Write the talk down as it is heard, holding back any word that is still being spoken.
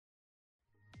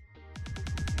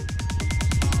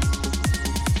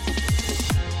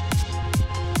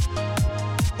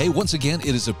Hey, once again,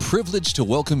 it is a privilege to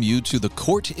welcome you to the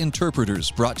Court Interpreters,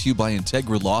 brought to you by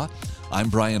Integra Law. I'm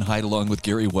Brian Hyde along with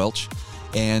Gary Welch.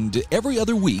 And every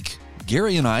other week,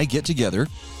 Gary and I get together.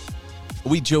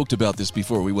 We joked about this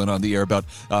before we went on the air about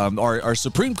our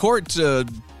Supreme Court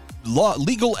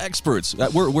legal experts.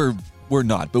 We're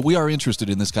not, but we are interested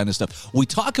in this kind of stuff. We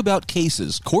talk about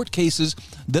cases, court cases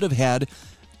that have had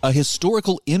a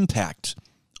historical impact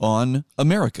on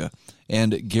America.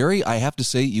 And Gary, I have to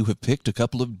say, you have picked a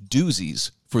couple of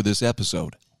doozies for this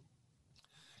episode.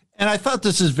 And I thought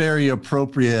this is very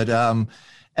appropriate.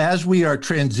 As we are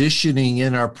transitioning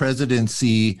in our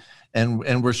presidency,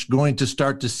 and we're going to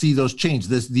start to see those change,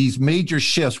 these major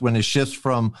shifts when it shifts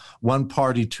from one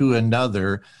party to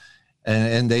another,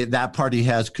 and that party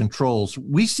has controls.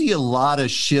 We see a lot of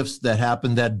shifts that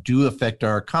happen that do affect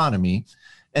our economy.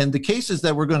 And the cases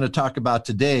that we're going to talk about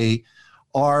today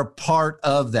are part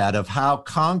of that, of how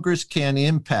Congress can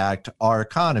impact our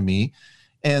economy.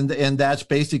 And that's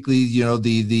basically, you know,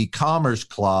 the Commerce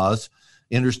Clause,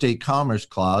 Interstate Commerce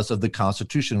Clause of the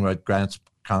Constitution, where it grants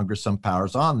Congress some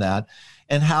powers on that,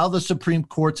 and how the Supreme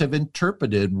Courts have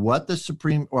interpreted what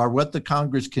the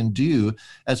Congress can do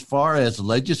as far as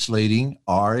legislating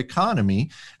our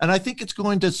economy. And I think it's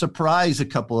going to surprise a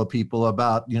couple of people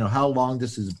about, you know, how long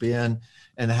this has been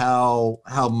and how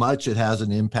much it has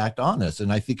an impact on us.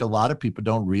 And I think a lot of people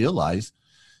don't realize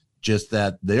just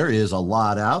that there is a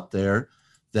lot out there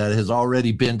that has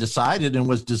already been decided and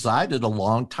was decided a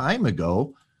long time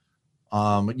ago,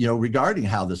 regarding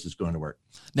how this is going to work.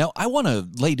 Now, I want to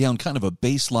lay down kind of a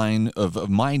baseline of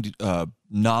my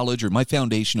knowledge, or my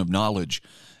foundation of knowledge,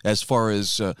 as far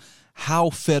as how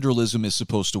federalism is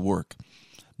supposed to work.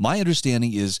 My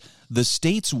understanding is the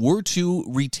states were to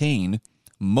retain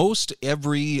most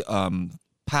every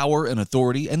power and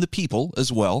authority, and the people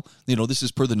as well. You know, this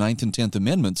is per the 9th and 10th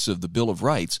Amendments of the Bill of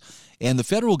Rights. And the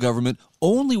federal government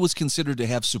only was considered to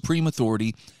have supreme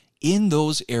authority in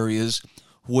those areas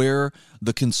where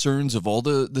the concerns of all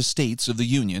the states of the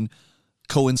Union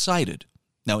coincided.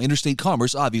 Now, interstate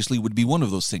commerce obviously would be one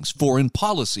of those things. Foreign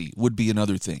policy would be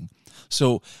another thing.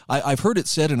 So I've heard it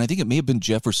said, and I think it may have been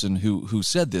Jefferson who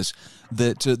said this,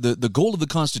 that the goal of the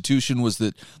Constitution was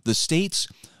that the states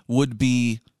would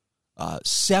be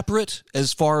separate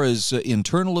as far as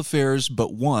internal affairs,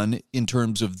 but one in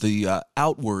terms of the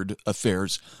outward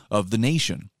affairs of the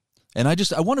nation. And I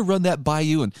want to run that by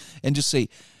you and just say,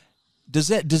 does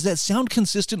that sound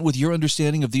consistent with your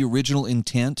understanding of the original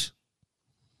intent?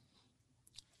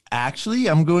 Actually,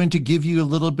 I'm going to give you a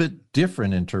little bit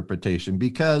different interpretation,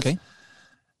 because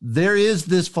there is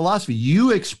this philosophy.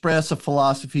 You express a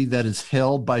philosophy that is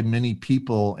held by many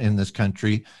people in this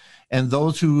country, and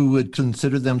those who would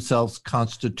consider themselves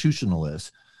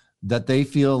constitutionalists, that they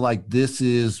feel like this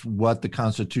is what the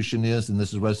Constitution is and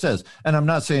this is what it says. And I'm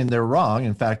not saying they're wrong.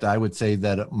 In fact, I would say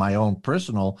that my own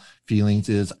personal feelings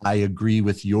is I agree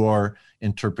with your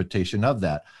interpretation of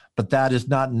that. But that is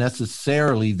not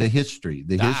necessarily the history.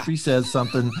 The history says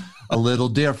something a little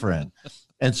different.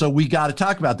 And so we got to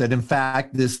talk about that. In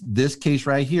fact, this case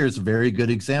right here is a very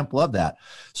good example of that.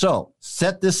 So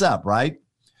set this up, right?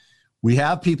 We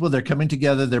have people, they're coming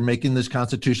together, they're making this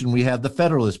Constitution. We have the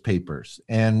Federalist Papers.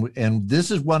 And this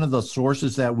is one of the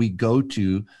sources that we go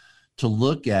to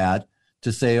look at,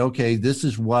 to say, okay, this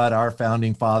is what our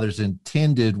founding fathers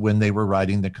intended when they were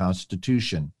writing the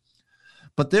Constitution.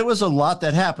 But there was a lot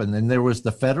that happened, and there was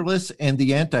the Federalists and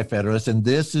the Anti-Federalists, and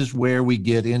this is where we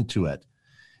get into it.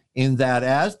 In that,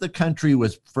 as the country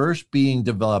was first being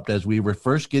developed, as we were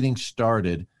first getting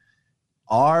started,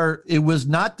 it was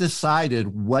not decided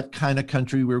what kind of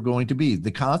country we were going to be.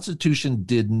 The Constitution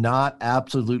did not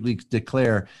absolutely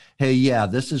declare, hey, yeah,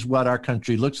 this is what our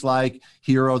country looks like.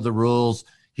 Here are the rules.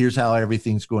 Here's how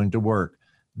everything's going to work.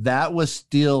 That was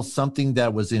still something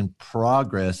that was in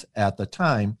progress at the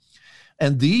time.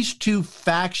 And these two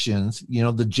factions, you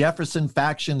know, the Jefferson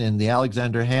faction and the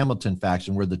Alexander Hamilton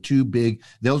faction were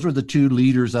those were the two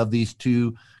leaders of these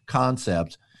two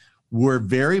concepts, were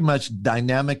very much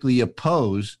dynamically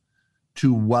opposed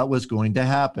to what was going to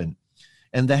happen.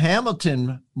 And the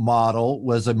Hamilton model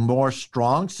was a more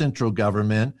strong central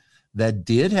government that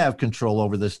did have control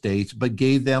over the states, but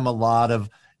gave them a lot of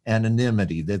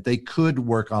anonymity, that they could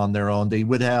work on their own. They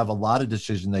would have a lot of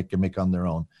decisions they could make on their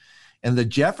own. And the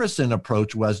Jefferson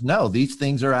approach was, no, these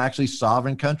things are actually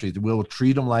sovereign countries. We'll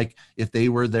treat them like if they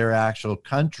were their actual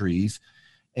countries.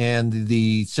 And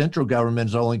the central government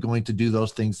is only going to do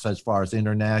those things as far as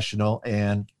international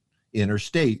and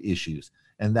interstate issues.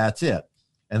 And that's it.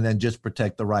 And then just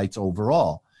protect the rights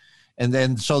overall. And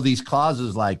then so these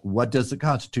clauses like what does the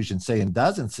Constitution say and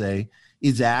doesn't say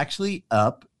is actually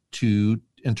up to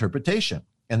interpretation.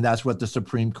 And that's what the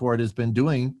Supreme Court has been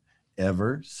doing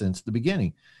ever since the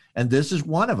beginning. And this is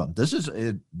one of them. This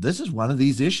is one of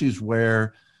these issues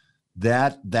where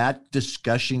that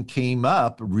discussion came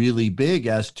up really big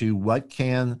as to what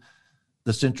can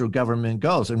the central government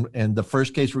goes. And the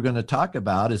first case we're going to talk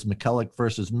about is McCulloch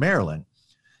versus Maryland.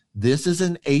 This is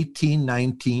an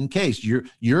 1819 case.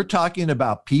 You're talking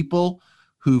about people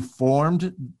who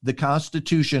formed the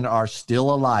Constitution are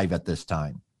still alive at this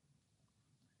time.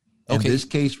 And this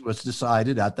case was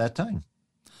decided at that time.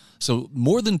 So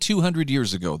more than 200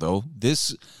 years ago, though,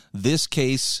 this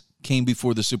case came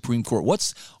before the Supreme Court.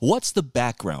 What's the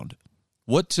background?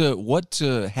 What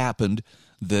happened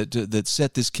that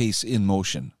set this case in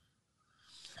motion?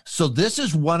 So this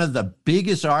is one of the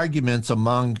biggest arguments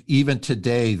among even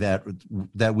today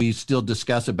that we still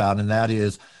discuss about, and that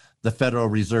is the Federal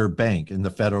Reserve Bank and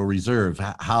the Federal Reserve.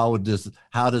 How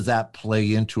does that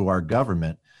play into our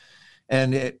government?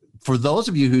 And for those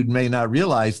of you who may not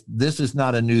realize, this is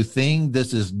not a new thing.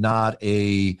 This is not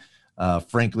a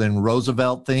Franklin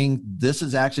Roosevelt thing. This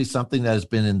is actually something that has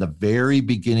been in the very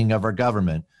beginning of our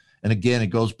government. And again, it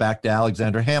goes back to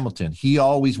Alexander Hamilton. He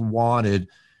always wanted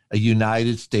a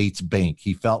United States bank.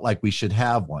 He felt like we should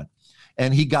have one.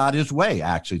 And he got his way,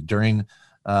 actually. During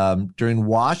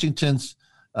Washington's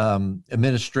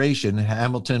administration,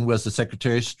 Hamilton was the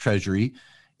Secretary of Treasury,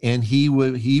 and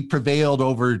he prevailed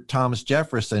over Thomas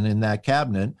Jefferson in that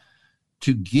cabinet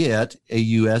to get a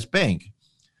U.S. bank.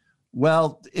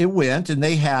 Well, it went, and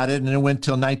they had it, and it went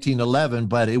till 1911,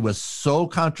 but it was so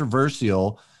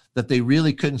controversial that they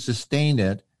really couldn't sustain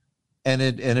it, and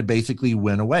it basically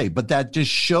went away. But that just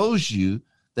shows you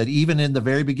that even in the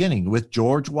very beginning, with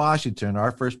George Washington,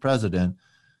 our first president,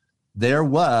 there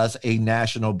was a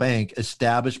national bank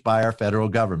established by our federal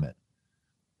government.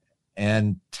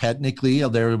 And technically,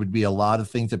 there would be a lot of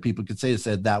things that people could say that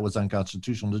said that was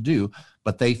unconstitutional to do,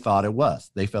 but they thought it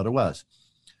was. They felt it was.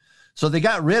 So they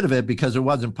got rid of it because it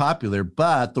wasn't popular,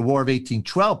 but the War of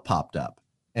 1812 popped up,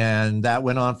 and that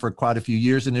went on for quite a few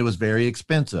years, and it was very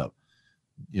expensive.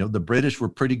 You know, the British were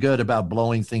pretty good about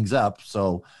blowing things up,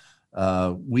 so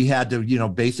we had to,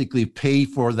 basically pay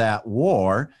for that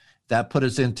war. That put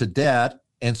us into debt,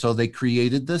 and so they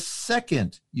created the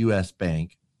second U.S.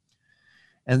 bank,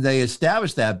 and they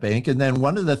established that bank. And then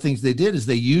one of the things they did is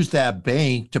they used that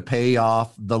bank to pay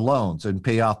off the loans and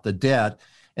pay off the debt,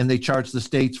 and they charged the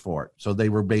states for it. So they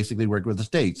were basically working with the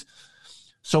states.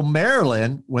 So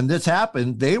Maryland, when this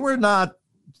happened, they were not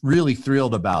really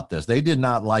thrilled about this. They did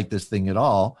not like this thing at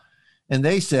all. And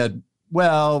they said,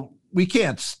 well, we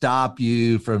can't stop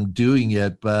you from doing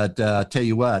it, but tell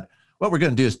you what we're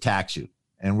going to do is tax you,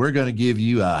 and we're going to give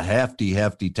you a hefty,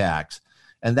 hefty tax.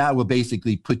 And that will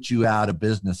basically put you out of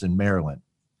business in Maryland.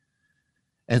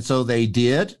 And so they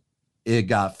did. It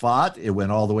got fought. It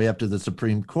went all the way up to the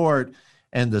Supreme Court.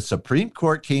 And the Supreme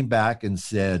Court came back and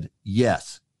said,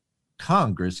 yes,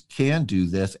 Congress can do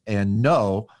this. And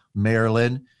no,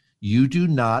 Maryland, you do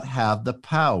not have the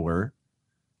power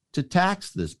to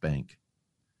tax this bank.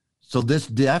 So this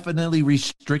definitely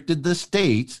restricted the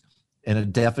states, and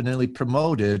it definitely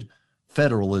promoted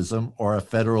federalism, or a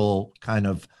federal kind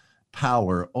of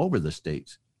power over the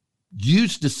states.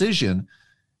 Huge decision.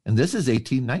 And this is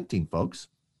 1819, folks.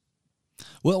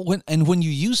 Well, when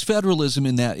you use federalism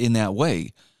in that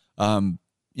way,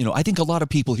 I think a lot of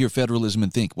people hear federalism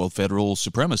and think, well, federal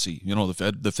supremacy.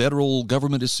 The federal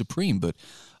government is supreme. But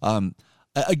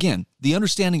again, the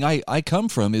understanding I come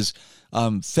from is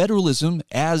federalism,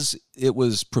 as it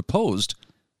was proposed,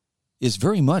 is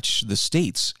very much the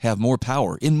states have more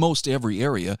power in most every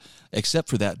area, except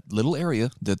for that little area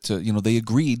that they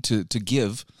agreed to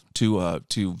give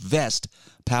to vest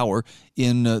power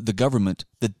in the government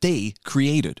that they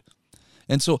created.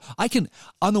 And so I can,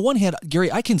 on the one hand,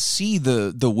 Gary, I can see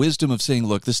the wisdom of saying,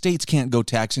 look, the states can't go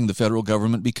taxing the federal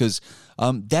government because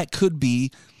it could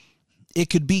be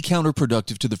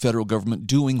counterproductive to the federal government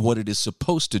doing what it is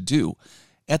supposed to do.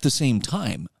 At the same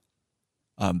time,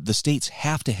 the states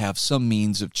have to have some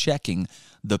means of checking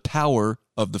the power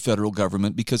of the federal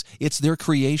government because it's their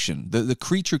creation. The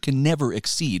creature can never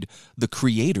exceed the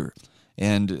creator.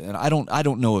 And I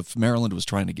don't know if Maryland was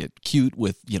trying to get cute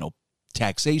with,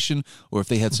 taxation, or if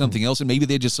they had something else, and maybe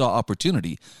they just saw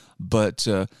opportunity. But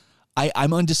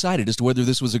I'm undecided as to whether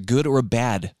this was a good or a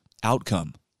bad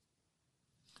outcome.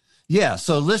 Yeah,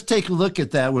 so let's take a look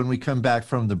at that when we come back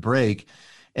from the break.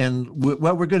 And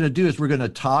what we're going to do is we're going to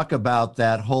talk about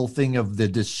that whole thing of the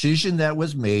decision that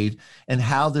was made and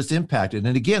how this impacted.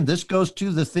 And again, this goes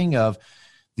to the thing of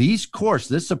these courts,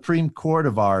 this Supreme Court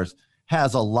of ours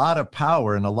has a lot of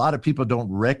power, and a lot of people don't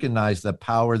recognize the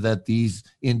power that these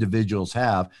individuals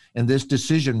have. And this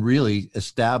decision really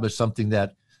established something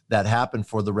that happened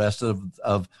for the rest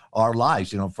of our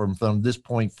lives. From this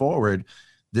point forward,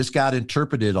 this got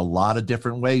interpreted a lot of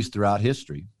different ways throughout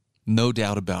history. No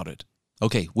doubt about it.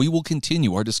 Okay, we will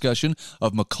continue our discussion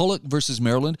of McCulloch versus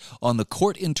Maryland on the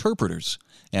court interpreters.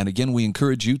 And again, we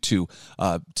encourage you to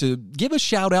give a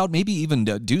shout out, maybe even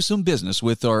do some business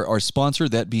with our sponsor,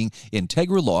 that being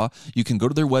Integra Law. You can go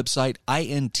to their website,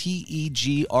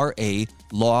 integra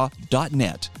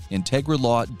law.net,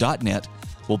 integralaw.net.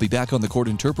 We'll be back on the court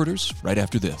interpreters right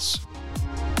after this.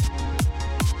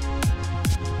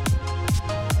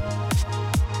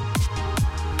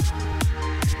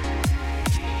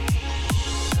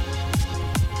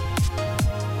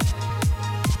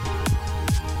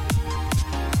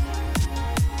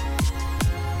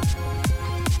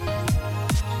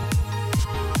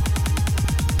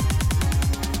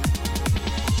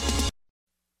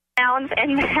 Mounds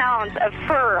and mounds of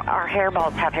fur. Our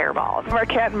hairballs have hairballs. Our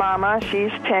cat Mama,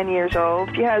 she's 10 years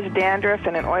old. She has dandruff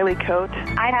and an oily coat.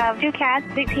 I have 2 cats,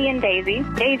 Zippy and Daisy.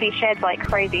 Daisy sheds like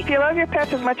crazy. If you love your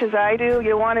pets as much as I do,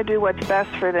 you want to do what's best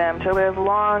for them to live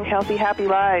long, healthy, happy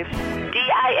lives.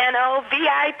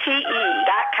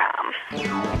 DINOVITE.com.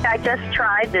 I just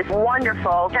tried this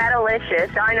wonderful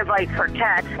Catalicious Dynovite for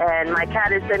cats, and my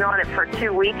cat has been on it for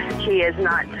 2 weeks. She is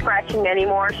not scratching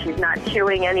anymore. She's not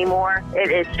chewing anymore.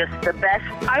 It is just the best.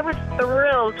 I was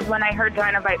thrilled when I heard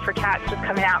Dynovite for cats was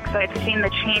coming out because I'd seen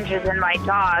the changes in my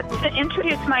dog. To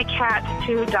introduce my cat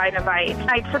to Dynovite,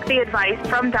 I took the advice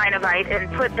from Dynovite and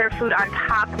put their food on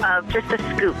top of just a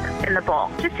scoop in the bowl,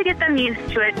 just to get them used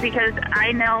to it, because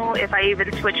I know if I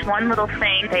even switch one little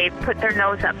thing, they put their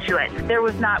nose up to it. There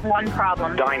was not one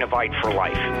problem. Dynovite for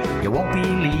life. You won't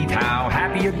believe how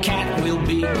happy your cat will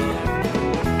be.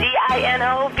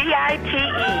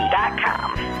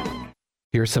 DINOVITE.com.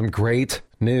 Here's some great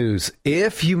news.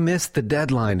 If you missed the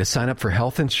deadline to sign up for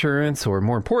health insurance, or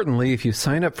more importantly, if you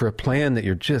sign up for a plan that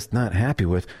you're just not happy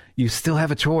with, you still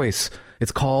have a choice.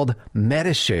 It's called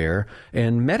Medi-Share,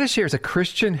 and Medi-Share is a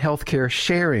Christian healthcare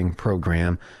sharing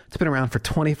program. It's been around for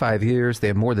 25 years. They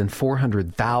have more than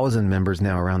 400,000 members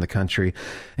now around the country.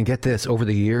 And get this, over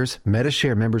the years,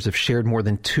 Medi-Share members have shared more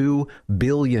than $2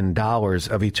 billion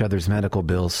of each other's medical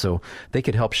bills, so they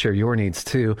could help share your needs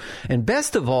too. And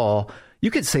best of all, you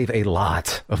could save a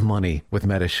lot of money with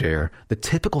Medi-Share. The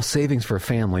typical savings for a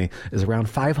family is around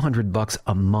 $500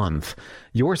 a month.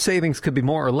 Your savings could be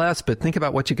more or less, but think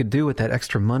about what you could do with that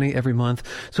extra money every month.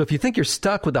 So if you think you're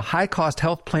stuck with a high-cost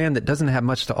health plan that doesn't have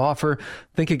much to offer,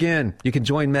 think again. You can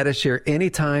join Medi-Share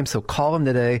anytime, so call them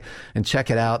today and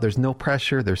check it out. There's no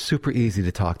pressure. They're super easy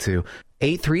to talk to.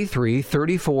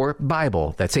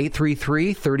 833-34-BIBLE. That's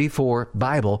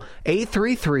 833-34-BIBLE.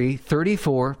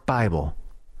 833-34-BIBLE.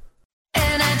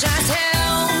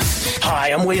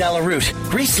 Hi, I'm Wade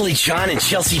Alaroot. Recently, John and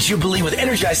Chelsea Jubilee with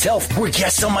Energized Health were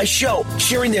guests on my show,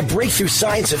 sharing their breakthrough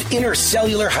science of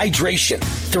intercellular hydration.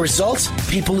 The results?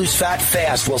 People lose fat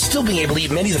fast while still being able to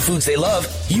eat many of the foods they love.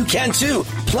 You can too.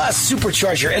 Plus,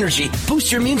 supercharge your energy,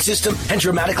 boost your immune system, and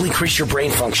dramatically increase your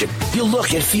brain function. You'll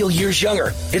look and feel years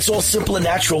younger. It's all simple and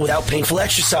natural without painful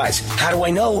exercise. How do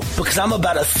I know? Because I'm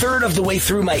about a third of the way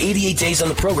through my 88 days on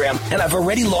the program, and I've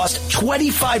already lost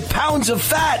 25 pounds of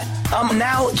fat. I'm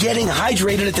now getting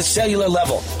hydrated at the cellular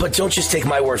level. But don't just take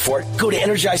my word for it. Go to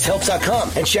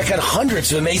EnergizedHealth.com and check out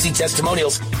hundreds of amazing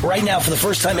testimonials. Right now, for the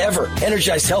first time ever,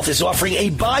 Energized Health is offering a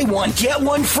buy one, get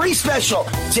one free special.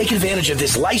 Take advantage of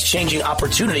this life-changing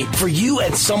opportunity for you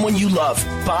and someone you love.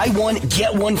 Buy one,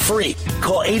 get one free.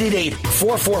 Call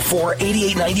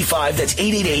 888-444-8895. That's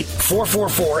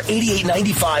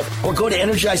 888-444-8895. Or go to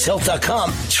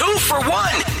EnergizedHealth.com. 2 for 1.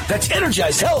 That's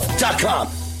EnergizedHealth.com.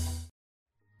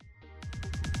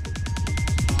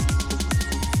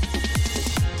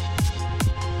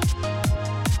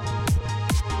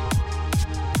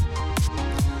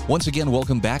 Once again,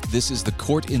 welcome back. This is the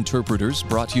Court Interpreters,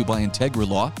 brought to you by Integra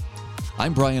Law.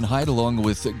 I'm Brian Hyde, along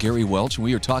with Gary Welch, and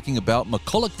we are talking about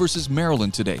McCulloch versus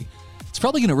Maryland today. It's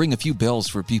probably going to ring a few bells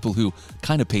for people who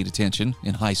kind of paid attention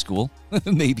in high school,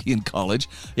 maybe in college.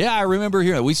 Yeah, I remember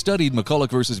here, we studied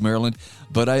McCulloch versus Maryland,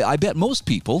 but I bet most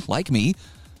people, like me,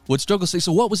 would struggle to say,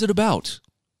 so what was it about?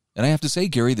 And I have to say,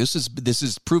 Gary, this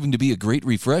is proving to be a great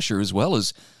refresher, as well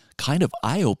as kind of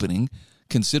eye-opening,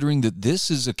 considering that this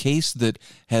is a case that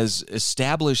has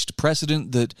established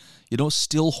precedent that,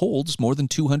 still holds more than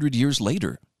 200 years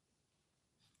later.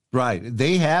 Right.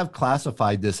 They have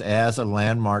classified this as a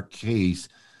landmark case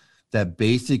that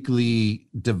basically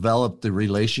developed the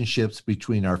relationships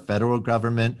between our federal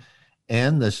government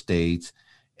and the states.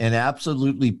 and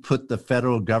absolutely put the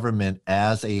federal government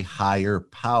as a higher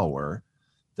power,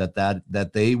 that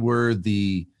they were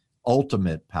the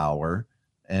ultimate power,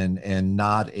 and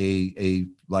not a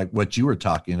like what you were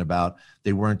talking about.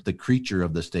 They weren't the creature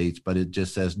of the states, but it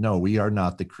just says, no, we are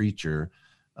not the creature.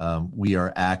 We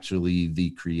are actually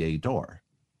the creator.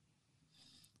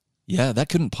 Yeah, that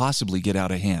couldn't possibly get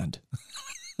out of hand.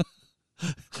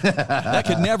 That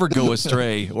could never go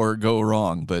astray or go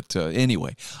wrong. But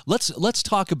anyway, let's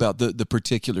talk about the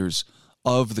particulars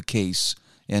of the case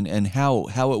and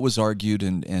how it was argued,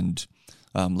 and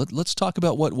let's talk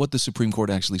about what the Supreme Court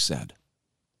actually said.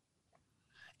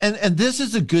 And this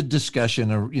is a good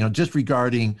discussion, just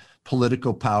regarding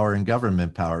political power and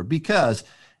government power, because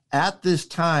at this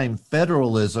time,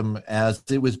 federalism, as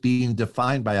it was being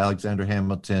defined by Alexander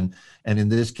Hamilton, and in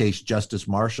this case, Justice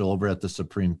Marshall over at the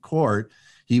Supreme Court,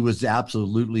 he was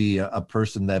absolutely a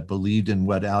person that believed in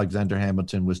what Alexander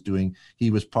Hamilton was doing.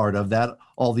 He was part of that.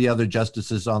 All the other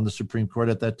justices on the Supreme Court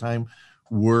at that time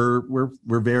were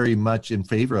very much in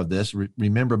favor of this.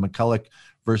 Remember, McCulloch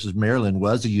versus Maryland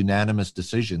was a unanimous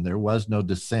decision. There was no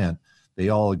dissent. They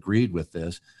all agreed with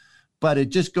this. But it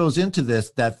just goes into this,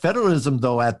 that federalism,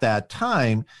 though, at that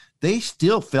time, they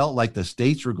still felt like the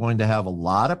states were going to have a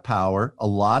lot of power, a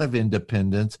lot of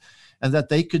independence, and that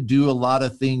they could do a lot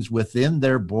of things within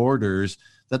their borders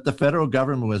that the federal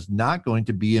government was not going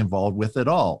to be involved with at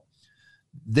all.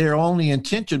 Their only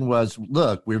intention was,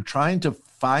 look, we're trying to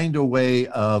find a way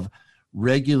of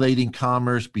regulating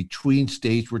commerce between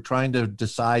states. We're trying to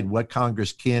decide what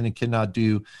Congress can and cannot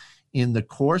do in the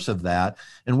course of that.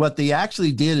 And what they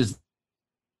actually did is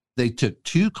they took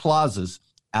two clauses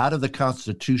out of the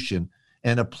Constitution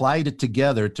and applied it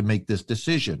together to make this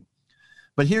decision.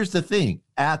 But here's the thing.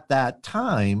 At that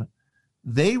time,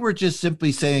 they were just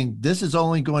simply saying this is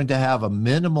only going to have a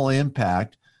minimal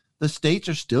impact. The states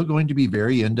are still going to be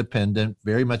very independent,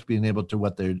 very much being able to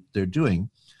what they're doing.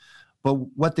 But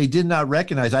what they did not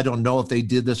recognize, I don't know if they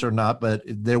did this or not, but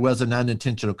there was an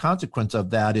unintentional consequence of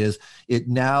that, is it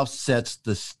now sets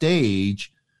the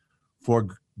stage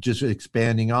for just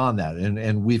expanding on that.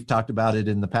 And we've talked about it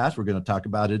in the past. We're going to talk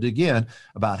about it again,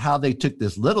 about how they took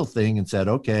this little thing and said,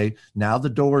 okay, now the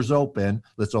door's open.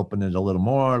 Let's open it a little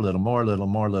more, a little more, a little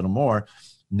more, a little more.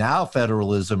 Now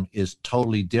federalism is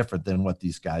totally different than what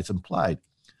these guys implied.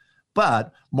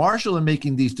 But Marshall, in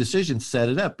making these decisions, set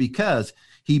it up because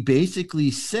he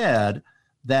basically said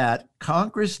that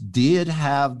Congress did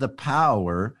have the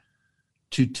power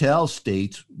to tell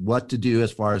states what to do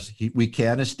as far as we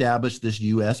can establish this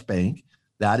U.S. bank.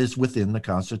 That is within the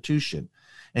Constitution.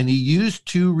 And he used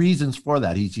two reasons for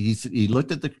that. He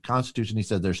looked at the Constitution. He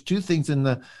said, there's two things in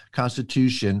the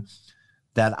Constitution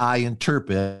that I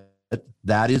interpret.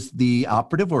 That is the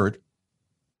operative word,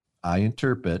 I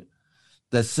interpret,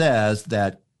 that says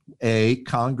that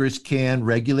Congress can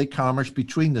regulate commerce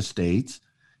between the states.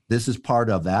 This is part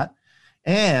of that.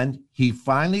 And he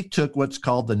finally took what's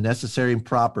called the necessary and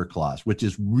proper clause, which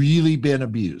has really been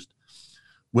abused,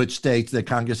 which states that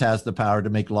Congress has the power to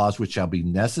make laws which shall be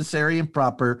necessary and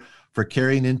proper for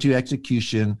carrying into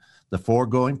execution the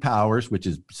foregoing powers, which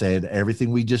is said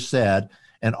everything we just said,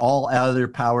 and all other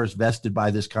powers vested by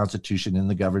this Constitution in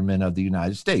the government of the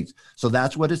United States. So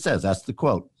that's what it says. That's the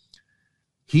quote.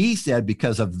 He said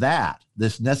because of that,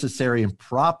 this necessary and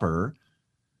proper,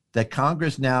 that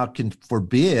Congress now can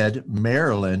forbid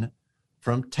Maryland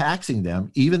from taxing them,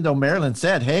 even though Maryland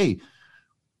said, hey,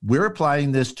 we're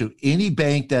applying this to any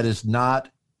bank that is not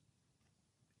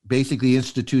basically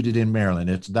instituted in Maryland.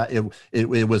 It's not,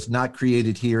 it was not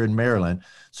created here in Maryland.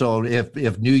 So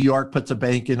if New York puts a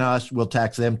bank in us, we'll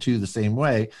tax them too the same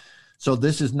way. So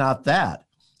this is not that.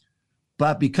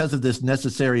 But because of this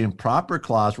necessary and proper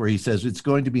clause where he says it's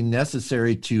going to be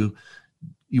necessary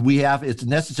it's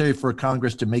necessary for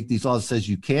Congress to make these laws that says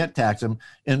you can't tax them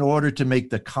in order to make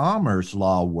the commerce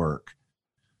law work.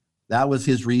 That was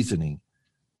his reasoning.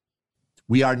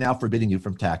 We are now forbidding you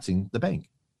from taxing the bank.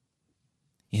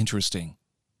 Interesting.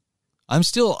 I'm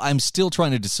still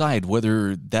trying to decide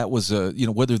whether that was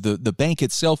whether the bank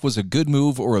itself was a good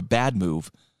move or a bad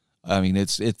move. I mean,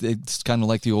 it's kind of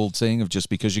like the old saying of just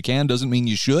because you can doesn't mean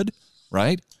you should,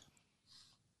 right?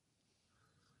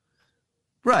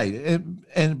 Right.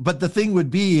 But the thing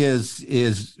would be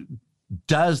is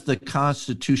does the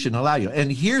Constitution allow you?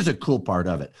 And here's a cool part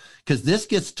of it, because this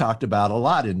gets talked about a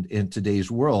lot in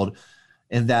today's world,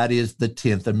 and that is the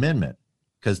 10th Amendment.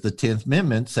 Because the 10th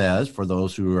Amendment says, for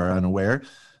those who are unaware,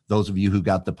 those of you who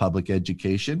got the public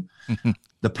education,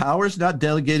 the powers not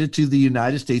delegated to the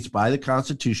United States by the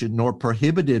Constitution nor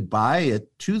prohibited by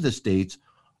it to the states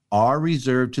are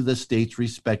reserved to the states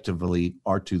respectively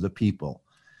or to the people.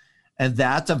 And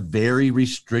that's a very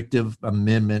restrictive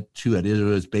amendment to it. It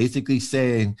was basically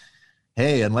saying,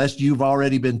 hey, unless you've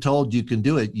already been told you can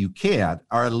do it, you can't,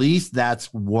 or at least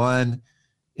that's one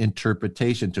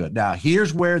interpretation to it. Now,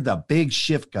 here's where the big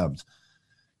shift comes,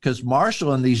 because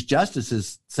Marshall and these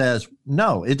justices says,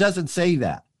 no, it doesn't say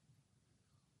that.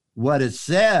 What it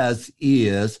says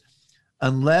is,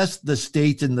 unless the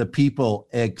states and the people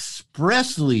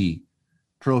expressly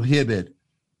prohibit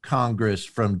Congress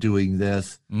from doing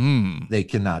this, they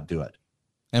cannot do it.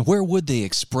 And where would they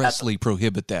expressly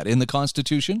prohibit that? In the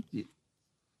Constitution?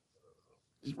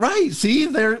 Right. See,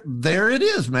 there it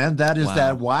is, man. That is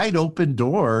that wide open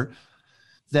door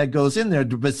that goes in there.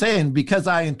 But saying, because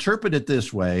I interpret it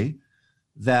this way,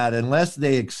 that unless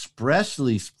they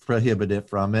expressly prohibit it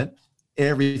from it,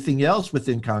 everything else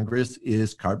within Congress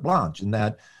is carte blanche. And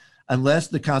that unless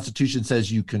the Constitution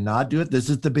says you cannot do it, this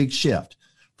is the big shift.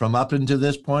 From up until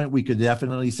this point, we could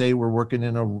definitely say we're working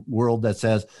in a world that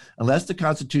says, unless the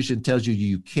Constitution tells you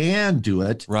you can do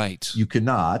it, right, you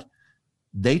cannot.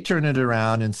 They turn it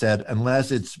around and said,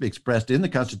 unless it's expressed in the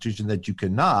Constitution that you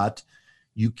cannot,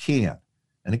 you can.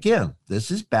 And again, this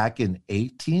is back in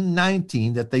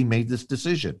 1819 that they made this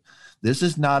decision. This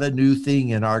is not a new thing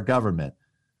in our government.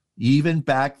 Even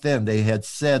back then, they had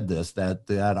said this, that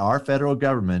our federal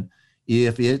government,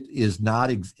 if it is not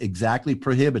exactly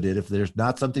prohibited, if there's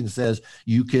not something that says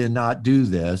you cannot do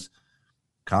this,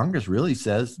 Congress really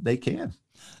says they can.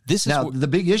 The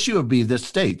big issue would be the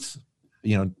states.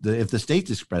 You know, if the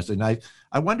states express it, and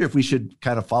I wonder if we should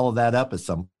kind of follow that up at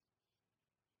some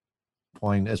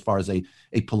point as far as a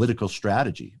political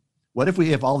strategy. What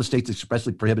if all the states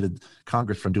expressly prohibited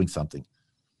Congress from doing something?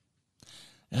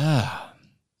 I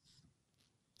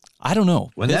don't know.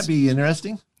 Wouldn't that be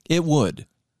interesting? It would.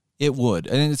 It would,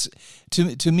 and it's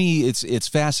to me, it's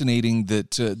fascinating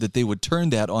that they would turn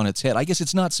that on its head. I guess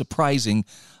it's not surprising,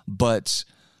 but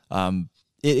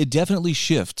it definitely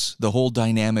shifts the whole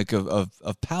dynamic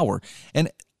of power. And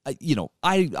I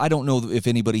don't know if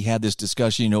anybody had this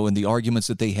discussion, in the arguments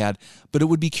that they had, but it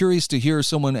would be curious to hear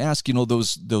someone ask,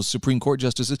 those Supreme Court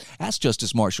justices, ask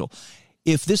Justice Marshall,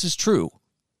 if this is true,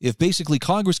 if basically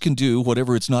Congress can do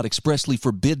whatever it's not expressly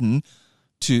forbidden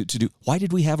to do, why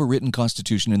did we have a written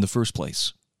Constitution in the first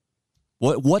place?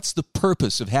 What's the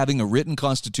purpose of having a written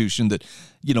Constitution that,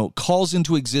 calls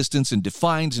into existence and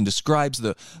defines and describes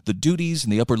the duties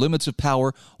and the upper limits of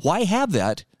power? Why have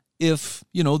that if,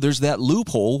 there's that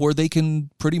loophole where they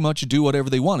can pretty much do whatever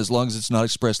they want as long as it's not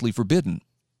expressly forbidden?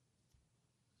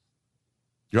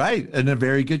 Right. And a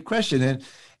very good question.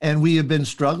 And we have been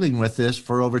struggling with this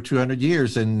for over 200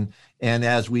 years. And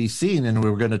as we've seen, and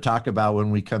we're going to talk about when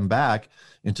we come back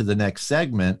into the next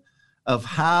segment, of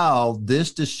how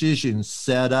this decision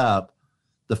set up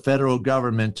the federal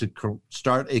government to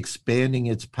start expanding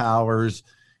its powers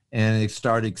and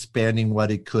start expanding what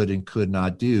it could and could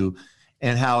not do,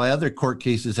 and how other court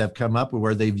cases have come up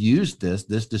where they've used this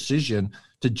decision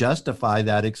to justify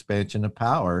that expansion of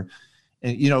power.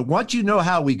 And, once you know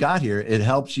how we got here, it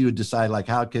helps you decide, like,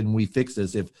 how can we fix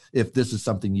this if this is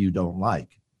something you don't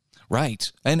like?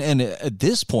 Right. And at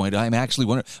this point, I'm actually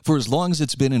wondering, for as long as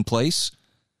it's been in place,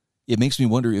 it makes me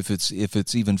wonder if it's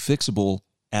even fixable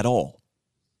at all.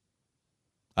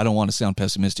 I don't want to sound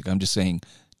pessimistic. I'm just saying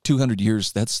 200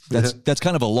 years, that's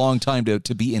kind of a long time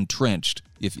to be entrenched,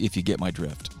 if you get my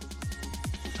drift.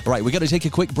 All right, we got to take a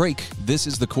quick break. This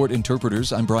is the Court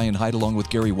Interpreters. I'm Brian Hyde along with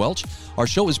Gary Welch. Our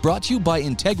show is brought to you by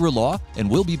Integra Law, and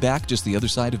we'll be back just the other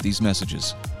side of these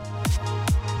messages.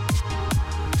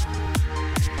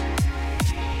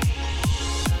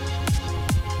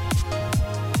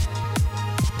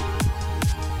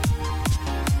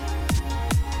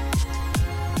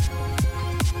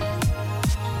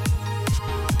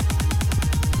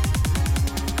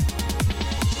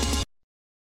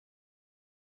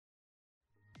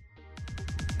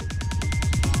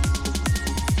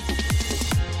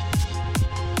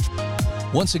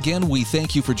 Once again, we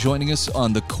thank you for joining us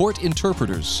on the Court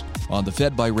Interpreters on the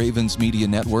Fed by Ravens Media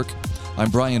Network.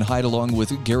 I'm Brian Hyde along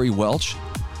with Gary Welch,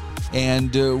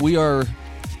 and we are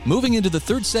moving into the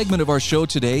third segment of our show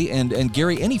today. And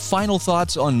Gary, any final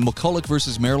thoughts on McCulloch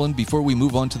versus Maryland before we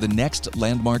move on to the next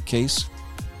landmark case?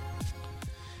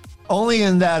 Only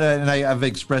in that, and I've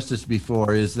expressed this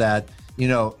before, is that,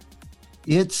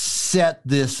 it set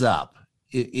this up.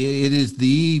 It is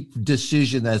the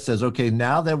decision that says, okay,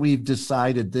 now that we've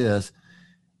decided this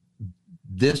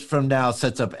from now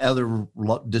sets up other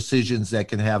decisions that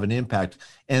can have an impact,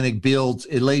 and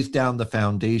it lays down the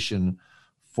foundation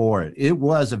for it. It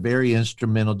was a very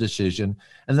instrumental decision.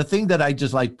 And the thing that I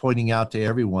just like pointing out to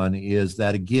everyone is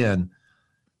that, again,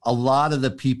 a lot of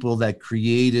the people that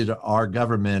created our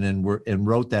government and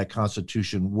wrote that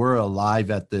Constitution were alive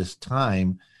at this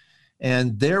time.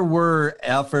 And there were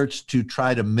efforts to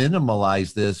try to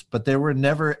minimize this, but there were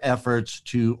never efforts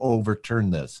to overturn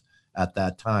this at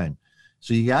that time.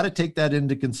 So you got to take that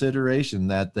into consideration,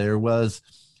 that there was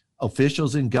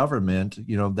officials in government,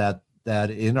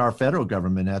 that in our federal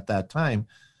government at that time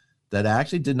that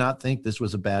actually did not think this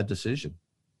was a bad decision.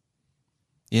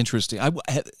 Interesting.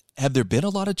 Have there been a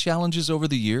lot of challenges over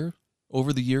the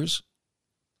years?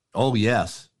 Oh,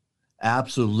 yes,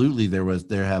 absolutely.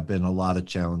 There have been a lot of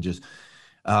challenges.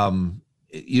 It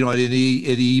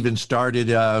even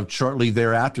started shortly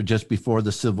thereafter, just before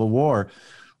the Civil War,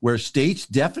 where states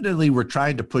definitely were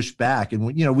trying to push back. And,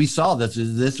 we saw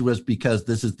this was because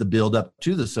this is the buildup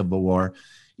to the Civil War,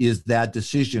 is that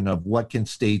decision of what can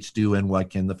states do and what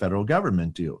can the federal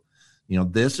government do.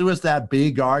 This was that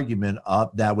big argument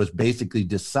that was basically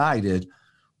decided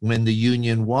when the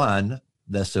Union won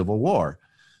the Civil War.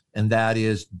 And that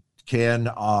is, can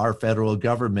our federal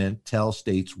government tell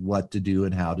states what to do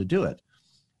and how to do it?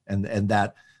 And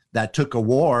that took a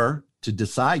war to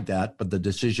decide that, but the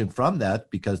decision from that,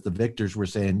 because the victors were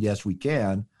saying, yes, we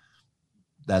can,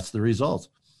 that's the results.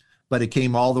 But it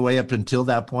came all the way up until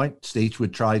that point. States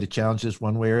would try to challenge this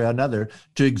one way or another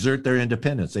to exert their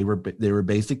independence. They were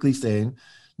basically saying,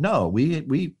 no,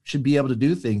 we should be able to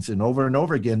do things. And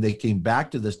over again, they came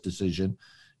back to this decision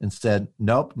and said,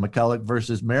 nope, McCulloch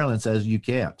versus Maryland says you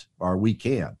can't, or we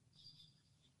can.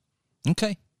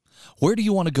 Okay. Where do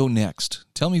you want to go next?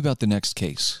 Tell me about the next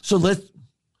case. So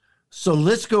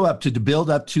let's go up to build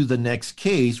up to the next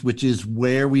case, which is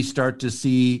where we start to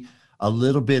see a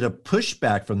little bit of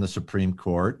pushback from the Supreme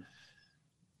Court.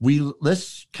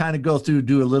 Let's kind of go through,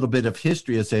 do a little bit of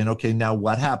history of saying, okay, now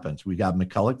what happens? We got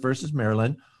McCulloch versus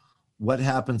Maryland. What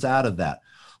happens out of that?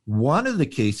 One of the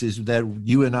cases that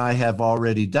you and I have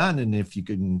already done, and if you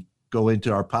can go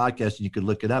into our podcast, you could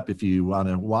look it up if you want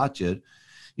to watch it.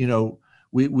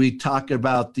 We talk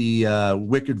about the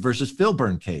Wickard versus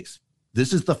Filburn case.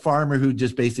 This is the farmer who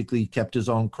just basically kept his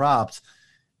own crops,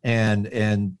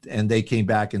 and they came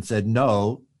back and said,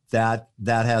 no, that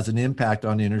has an impact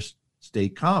on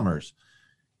interstate commerce,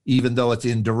 even though it's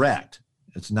indirect.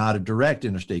 It's not a direct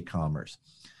interstate commerce.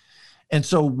 And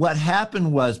so what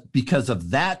happened was, because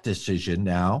of that decision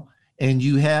now, and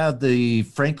you have the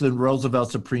Franklin Roosevelt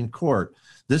Supreme Court,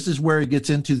 this is where it gets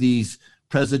into these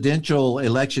presidential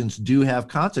elections do have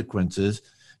consequences,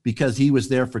 because he was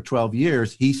there for 12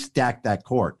 years. He stacked that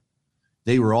court.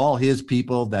 They were all his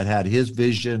people that had his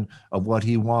vision of what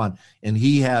he wanted. And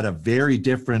he had a very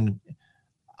different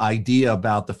idea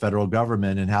about the federal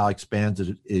government and how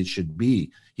expansive it should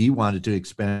be. He wanted to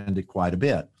expand it quite a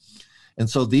bit. And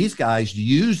so these guys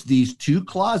used these two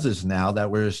clauses now that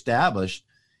were established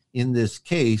in this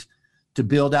case to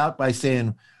build out by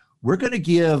saying, we're going to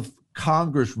give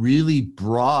Congress really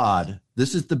broad,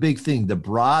 this is the big thing, the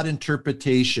broad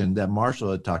interpretation that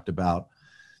Marshall had talked about,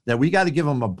 that we got to give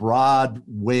them a broad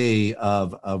way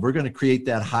of we're going to create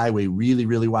that highway really,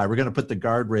 really wide. We're going to put the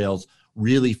guardrails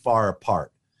really far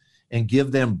apart and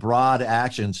give them broad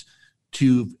actions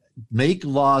to make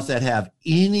laws that have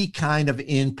any kind of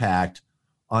impact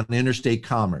on interstate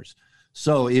commerce.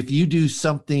 So if you do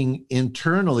something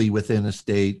internally within a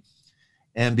state,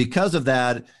 and because of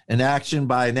that, an action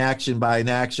by an action by an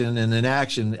action and an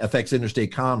action affects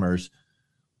interstate commerce,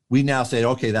 we now say,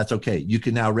 okay, that's okay. You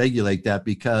can now regulate that,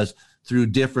 because through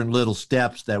different little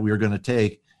steps that we're going to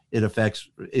take, it affects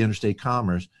interstate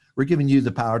commerce. We're giving you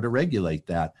the power to regulate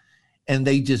that. And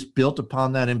they just built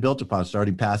upon that and built upon,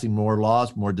 starting passing more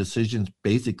laws, more decisions,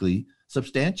 basically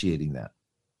substantiating that.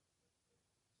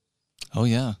 Oh,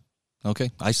 yeah.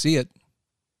 Okay. I see it.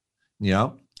 Yeah.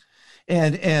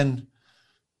 And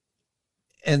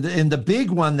the big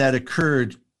one that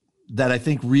occurred that I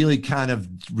think really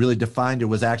defined it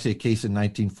was actually a case in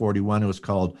 1941. It was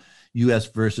called U.S.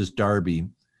 versus Darby.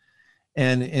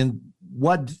 And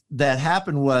what that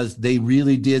happened was they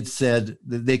really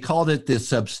they called it the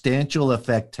substantial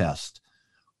effect test,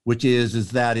 which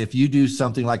is that if you do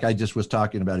something like I just was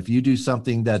talking about, if you do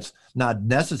something that's not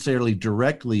necessarily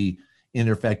directly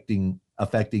affecting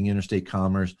interstate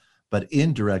commerce, but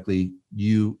indirectly,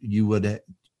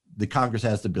 the Congress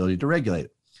has the ability to regulate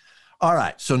it. All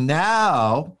right, so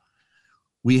now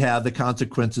we have the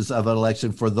consequences of an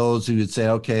election for those who would say,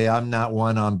 okay, I'm not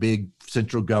one on big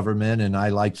central government and I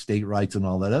like state rights and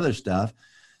all that other stuff.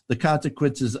 The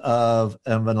consequences of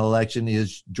an election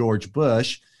is George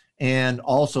Bush and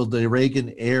also the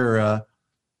Reagan era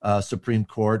Supreme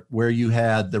Court, where you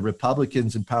had the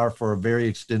Republicans in power for a very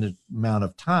extended amount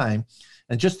of time.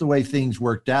 And just the way things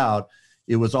worked out,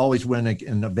 it was always when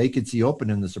a vacancy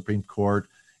opened in the Supreme Court,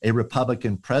 a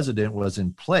Republican president was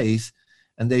in place,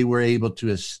 and they were able to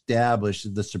establish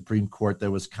the Supreme Court that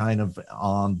was kind of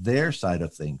on their side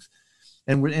of things.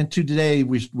 And to today,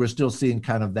 we're still seeing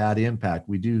kind of that impact.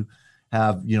 We do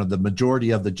have, the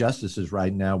majority of the justices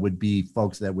right now would be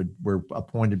folks that were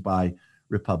appointed by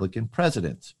Republican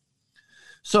presidents.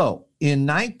 So in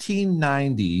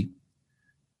 1990,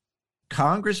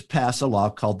 Congress passed a law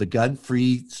called the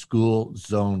Gun-Free School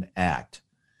Zone Act.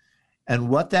 And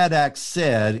what that act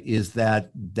said is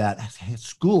that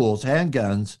schools,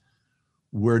 handguns,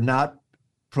 were not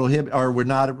prohibited, or were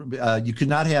not, you could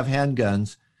not have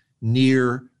handguns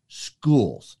near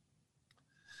schools.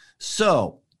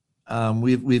 So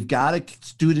we've got a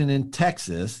student in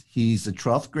Texas. He's a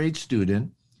 12th grade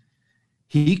student.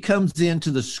 He comes into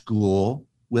the school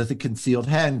with a concealed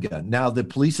handgun. Now, the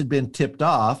police had been tipped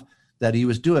off that he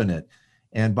was doing it.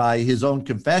 And by his own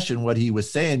confession, what he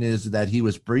was saying is that he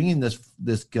was bringing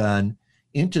this gun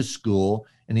into school,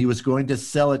 and he was going to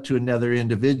sell it to another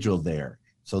individual there.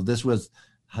 So this was,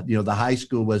 the high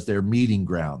school was their meeting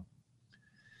ground.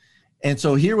 And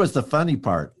so here was the funny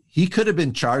part. He could have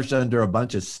been charged under a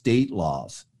bunch of state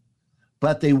laws,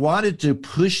 but they wanted to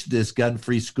push this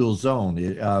gun-free school zone.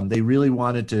 They really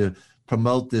wanted to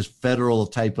promote this federal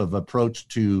type of approach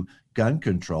to gun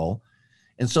control.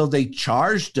 And so they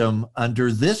charged him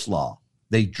under this law.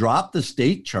 They dropped the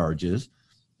state charges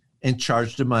and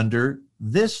charged him under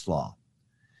this law.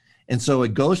 And so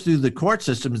it goes through the court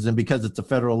systems, and because it's a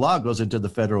federal law, it goes into the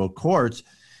federal courts,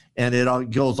 and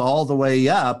it goes all the way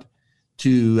up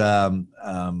to,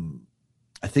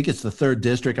 I think it's the 3rd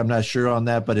district. I'm not sure on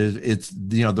that, but it's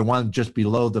the one just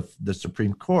below the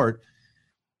Supreme Court.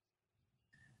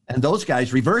 And those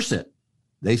guys reverse it.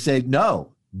 They say,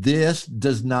 no, this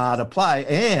does not apply.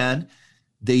 And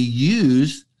they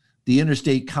use the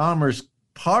interstate commerce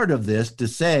part of this to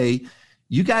say,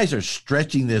 you guys are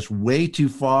stretching this way too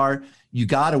far. You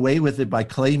got away with it by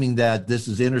claiming that this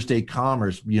is interstate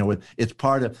commerce. It's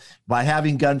part of, by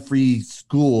having gun-free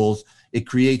schools, it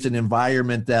creates an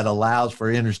environment that allows for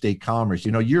interstate commerce.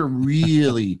 You're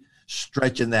really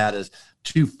stretching that as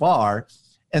too far.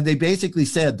 And they basically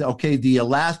said, okay, the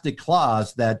elastic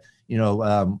clause that,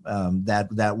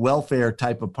 that welfare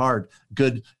type of part,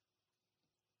 good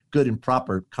and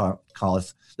proper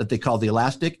clause that they call the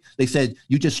elastic, they said,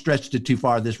 you just stretched it too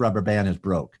far. This rubber band is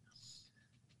broke.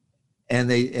 And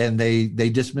they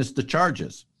dismissed the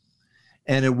charges.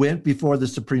 And it went before the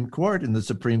Supreme Court, and the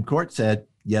Supreme Court said,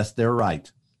 yes, they're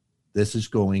right. This is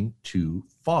going too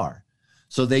far.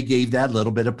 So they gave that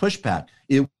little bit of pushback.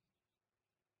 It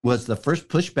was the first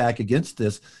pushback against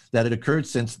this that had occurred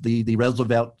since the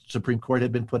Roosevelt Supreme Court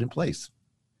had been put in place.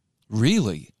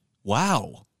 Really?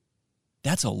 Wow.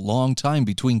 That's a long time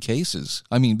between cases.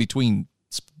 I mean, between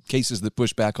cases that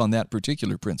push back on that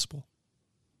particular principle.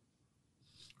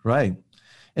 Right.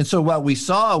 And so what we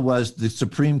saw was the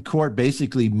Supreme Court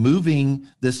basically moving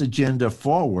this agenda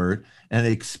forward and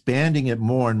expanding it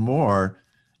more and more.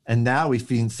 And now we've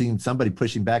seen somebody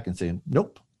pushing back and saying,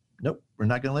 nope, we're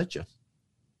not going to let you.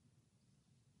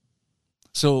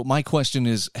 So my question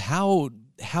is, how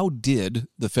did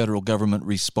the federal government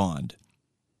respond?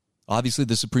 Obviously,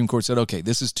 the Supreme Court said, okay,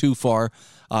 this is too far.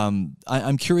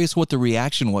 I'm curious what the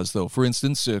reaction was, though. For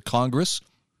instance, Congress,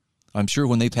 I'm sure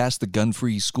when they passed the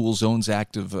Gun-Free School Zones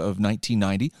Act of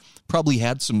 1990, probably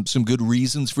had some good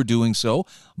reasons for doing so.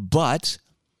 But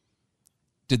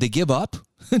did they give up?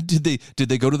 Did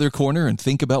they go to their corner and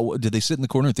think about did they sit in the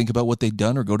corner and think about what they'd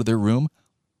done, or go to their room?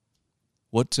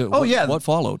 What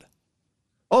followed?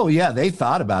 Oh, yeah, they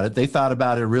thought about it. They thought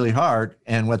about it really hard.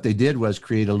 And what they did was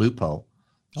create a loophole.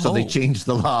 So they changed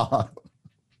the law.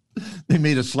 They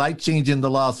made a slight change in the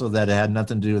law so that it had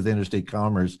nothing to do with interstate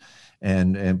commerce,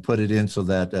 and put it in so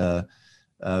that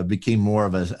became more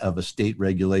of a state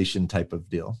regulation type of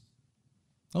deal.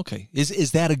 Okay.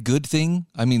 Is that a good thing?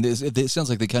 I mean, it sounds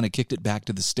like they kind of kicked it back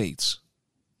to the states.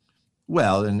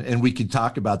 Well, and we could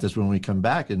talk about this when we come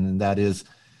back, and that is,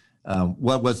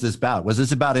 what was this about? Was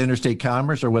this about interstate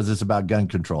commerce, or was this about gun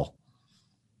control?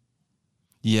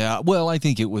 Yeah, well, I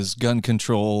think it was gun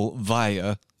control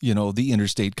via, the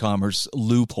interstate commerce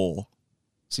loophole.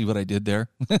 See what I did there?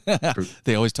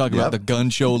 They always talk about the gun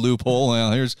show loophole.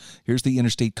 Well, here's the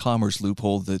interstate commerce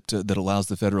loophole that allows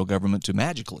the federal government to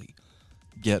magically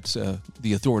get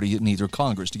the authority it needs, or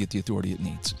Congress to get the authority it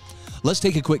needs. Let's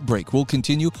take a quick break. We'll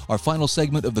continue our final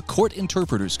segment of the Court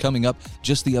Interpreters coming up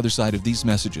just the other side of these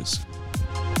messages.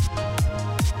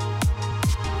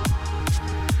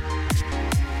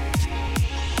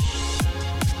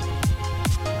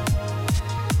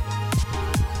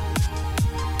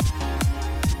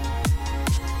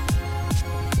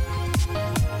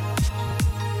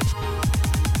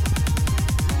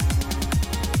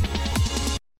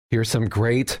 Here's some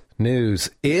great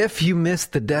news. If you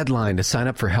missed the deadline to sign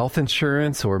up for health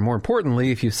insurance, or more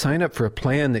importantly, if you sign up for a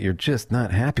plan that you're just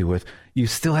not happy with, you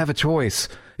still have a choice.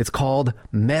 It's called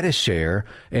Medi-Share,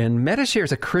 and Medi-Share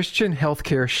is a Christian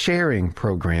healthcare sharing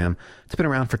program. It's been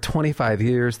around for 25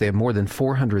 years. They have more than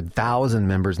 400,000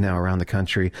 members now around the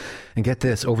country. And get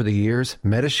this, over the years,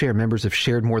 Medi-Share members have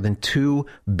shared more than $2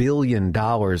 billion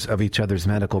of each other's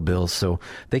medical bills, so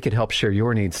they could help share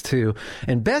your needs too.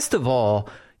 And best of all,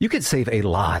 you could save a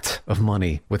lot of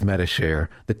money with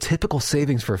Medi-Share. The typical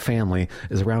savings for a family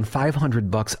is around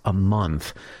 $500 a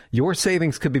month. Your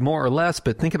savings could be more or less,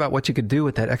 but think about what you could do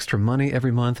with that extra money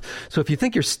every month. So if you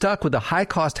think you're stuck with a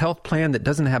high-cost health plan that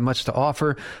doesn't have much to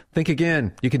offer, think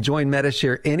again. You can join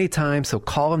Medi-Share anytime, so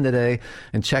call them today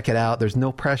and check it out. There's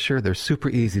no pressure. They're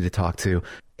super easy to talk to.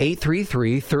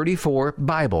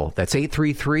 833-34-BIBLE. That's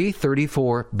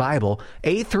 833-34-BIBLE.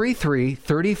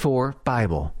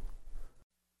 833-34-BIBLE.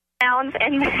 Mounds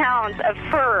and mounds of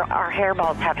fur. Our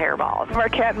hairballs have hairballs. Our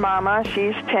cat Mama,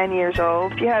 she's 10 years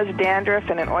old. She has dandruff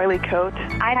and an oily coat.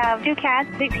 I have 2 cats,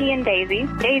 Zippy and Daisy.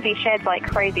 Daisy sheds like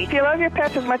crazy. If you love your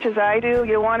pets as much as I do,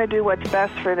 you want to do what's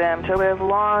best for them to live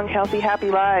long, healthy,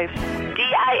 happy lives. DINOVITE.com.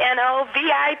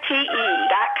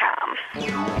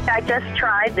 I just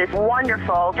tried this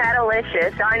wonderful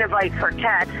Catalicious Dynovite for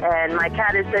cats, and my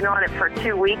cat has been on it for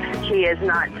 2 weeks. She is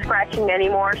not scratching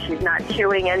anymore. She's not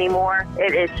chewing anymore.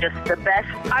 It is just the best.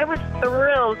 I was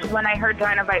thrilled when I heard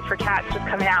Dynovite for cats was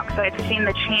coming out because I had seen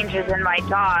the changes in my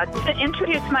dog. To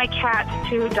introduce my cats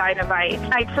to Dynovite,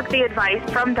 I took the advice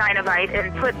from Dynovite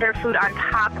and put their food on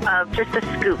top of just a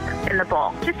scoop in the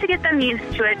bowl, just to get them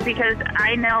used to it, because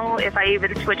I know if I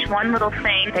even switch one little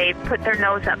thing, they put their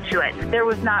nose up to it. There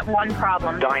was not one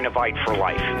problem. Dynovite for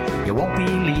life. You won't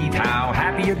believe how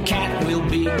happy your cat will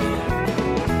be.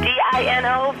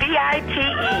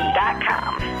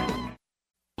 DINOVITE.com.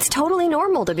 It's totally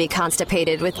normal to be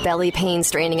constipated with belly pain,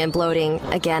 straining, and bloating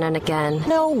again and again.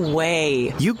 No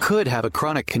way. You could have a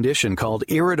chronic condition called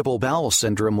irritable bowel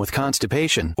syndrome with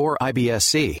constipation, or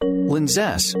IBS-C.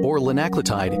 Linzess, or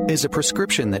linaclotide, is a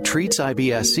prescription that treats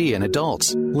IBS-C in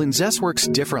adults. Linzess works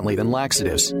differently than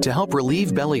laxatives to help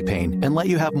relieve belly pain and let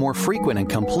you have more frequent and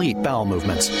complete bowel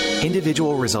movements.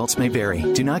 Individual results may vary.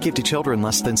 Do not give to children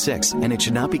less than 6, and it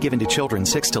should not be given to children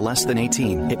 6 to less than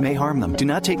 18. It may harm them. Do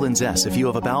not take Linzess if you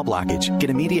have a bowel blockage.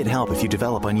 Get immediate help if you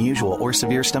develop unusual or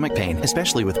severe stomach pain,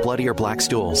 especially with bloody or black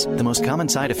stools. The most common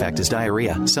side effect is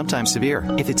diarrhea, sometimes severe.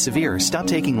 If it's severe, stop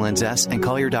taking Linzess and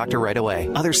call your doctor right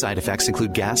away. Other side effects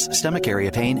include gas, stomach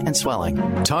area pain, and swelling.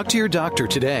 Talk to your doctor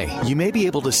today. You may be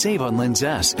able to save on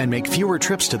Linzess and make fewer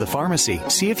trips to the pharmacy.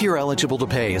 See if you're eligible to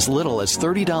pay as little as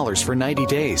 $30 for 90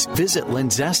 days. Visit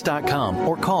Linzess.com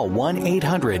or call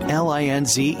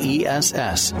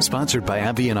 1-800-LINZESS. Sponsored by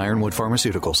AbbVie and Ironwood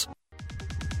Pharmaceuticals.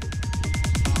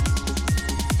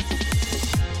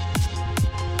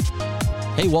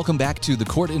 Hey, welcome back to the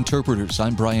Court Interpreters.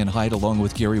 I'm Brian Hyde along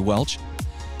with Gary Welch.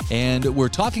 And we're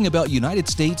talking about United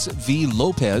States v.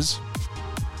 Lopez.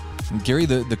 And Gary,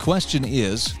 the question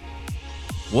is,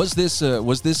 was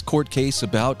this court case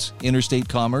about interstate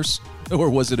commerce, or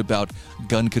was it about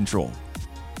gun control?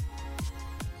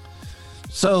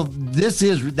 So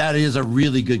that is a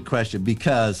really good question,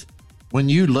 because when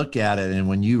you look at it and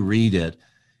when you read it,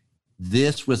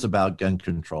 this was about gun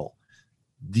control.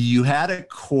 You had a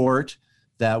court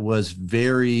that was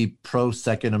very pro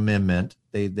Second Amendment.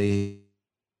 The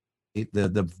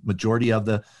majority of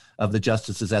the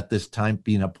justices at this time,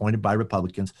 being appointed by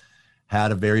Republicans,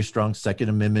 had a very strong Second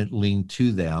Amendment lean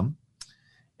to them.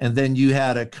 And then you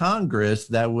had a Congress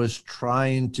that was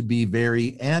trying to be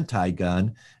very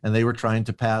anti-gun, and they were trying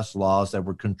to pass laws that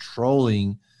were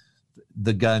controlling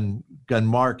the gun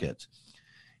market.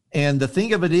 And the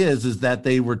thing of it is that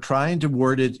they were trying to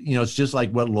word it, it's just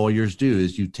like what lawyers do,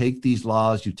 is you take these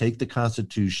laws, you take the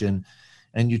Constitution,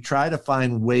 and you try to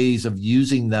find ways of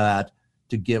using that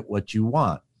to get what you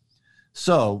want.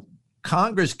 So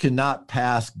Congress cannot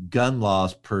pass gun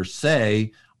laws per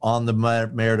se on the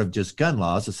merit of just gun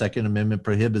laws. The Second Amendment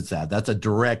prohibits that. That's a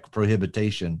direct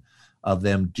prohibition of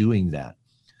them doing that.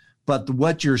 But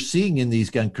what you're seeing in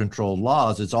these gun control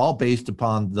laws, it's all based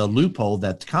upon the loophole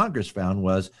that Congress found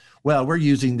was, well, we're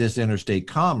using this interstate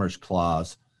commerce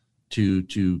clause to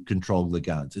control the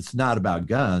guns. It's not about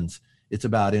guns. It's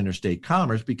about interstate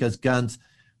commerce, because guns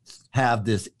have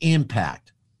this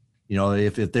impact.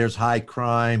 If there's high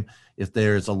crime, if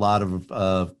there's a lot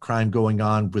of crime going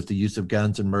on with the use of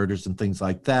guns and murders and things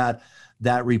like that,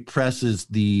 that represses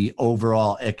the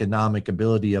overall economic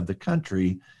ability of the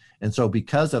country. And so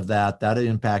because of that, that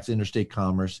impacts interstate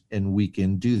commerce, and we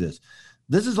can do this.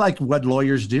 This is like what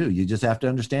lawyers do. You just have to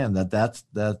understand that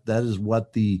is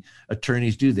what the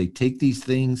attorneys do. They take these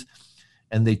things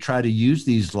and they try to use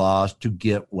these laws to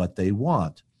get what they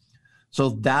want. So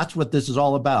that's what this is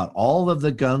all about. All of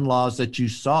the gun laws that you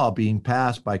saw being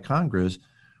passed by Congress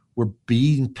were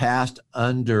being passed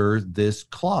under this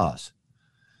clause.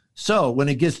 So when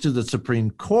it gets to the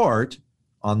Supreme Court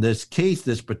on this case,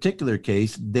 this particular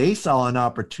case, they saw an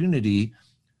opportunity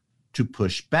to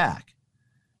push back.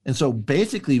 And so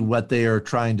basically what they are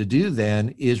trying to do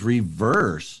then is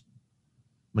reverse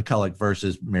McCulloch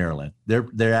versus Maryland.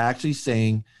 They're actually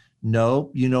saying,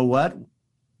 no, you know what?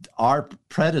 Our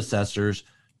predecessors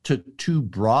took too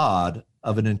broad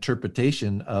of an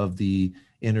interpretation of the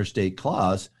interstate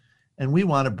clause, and we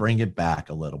want to bring it back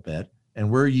a little bit. And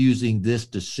we're using this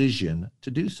decision to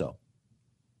do so.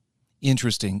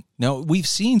 Interesting. Now, we've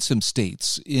seen some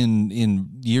states in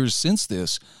years since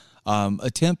this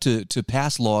attempt to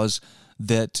pass laws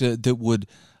that would,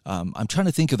 I'm trying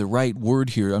to think of the right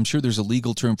word here. I'm sure there's a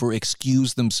legal term for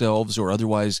excuse themselves or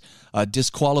otherwise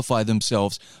disqualify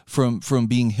themselves from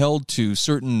being held to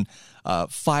certain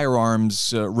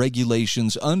firearms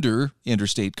regulations under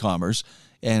interstate commerce.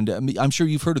 And I'm sure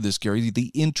you've heard of this, Gary,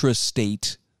 the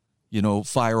intrastate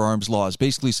firearms laws,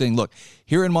 basically saying, look,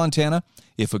 here in Montana,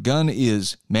 if a gun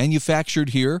is manufactured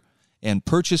here and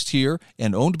purchased here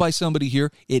and owned by somebody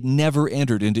here, it never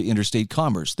entered into interstate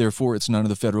commerce. Therefore, it's none of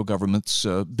the federal government's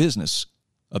business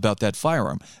about that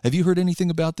firearm. Have you heard anything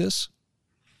about this?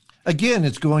 Again,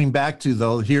 it's going back to,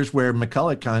 though, here's where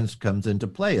McCulloch comes into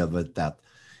play of it,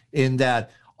 in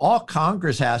that all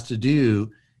Congress has to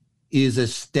do is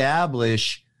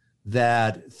establish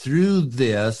that through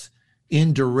this,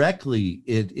 indirectly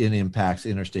it impacts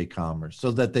interstate commerce,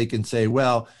 so that they can say,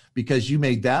 well, because you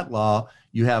made that law,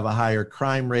 you have a higher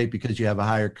crime rate. Because you have a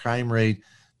higher crime rate,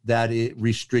 that it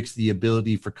restricts the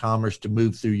ability for commerce to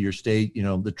move through your state.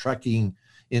 The trucking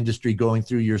industry going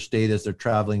through your state as they're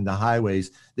traveling the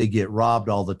highways, they get robbed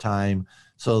all the time,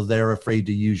 so they're afraid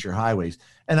to use your highways.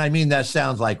 And I mean, that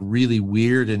sounds like really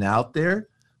weird and out there,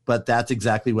 but that's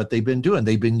exactly what they've been doing.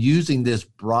 They've been using this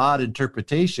broad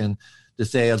interpretation to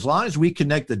say, as long as we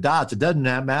connect the dots, it doesn't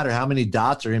matter how many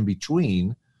dots are in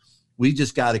between. We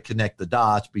just got to connect the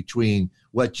dots between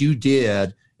what you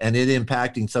did and it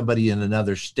impacting somebody in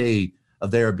another state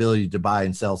of their ability to buy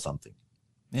and sell something.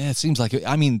 Yeah, it seems like,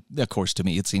 of course, to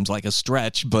me, it seems like a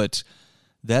stretch, but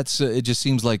it just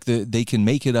seems like they can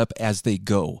make it up as they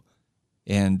go.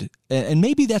 And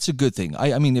maybe that's a good thing.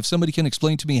 I mean, if somebody can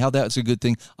explain to me how that's a good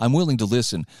thing, I'm willing to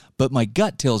listen. But my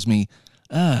gut tells me,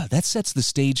 that sets the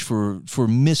stage for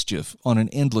mischief on an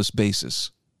endless basis.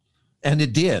 And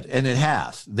it did, and it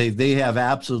has. They have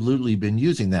absolutely been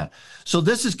using that. So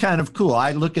this is kind of cool.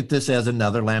 I look at this as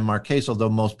another landmark case, although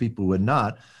most people would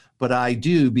not. But I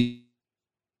do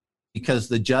because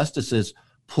the justices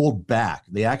pulled back.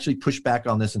 They actually pushed back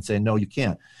on this and say, no, you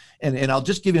can't. And I'll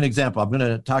just give you an example. I'm going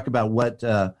to talk about what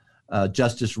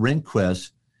Justice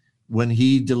Rehnquist, when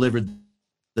he delivered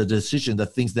the decision, the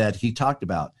things that he talked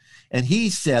about. And he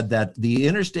said that the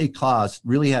interstate clause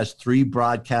really has three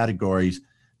broad categories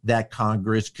that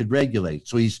Congress could regulate.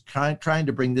 So he's trying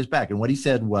to bring this back. And what he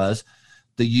said was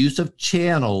the use of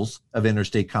channels of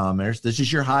interstate commerce. This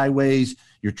is your highways,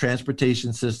 your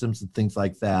transportation systems, and things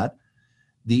like that.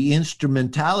 The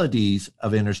instrumentalities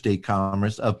of interstate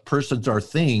commerce, of persons or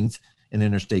things in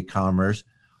interstate commerce,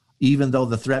 even though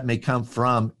the threat may come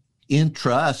from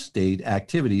intrastate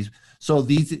activities. So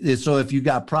if you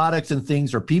got products and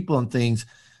things or people and things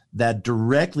that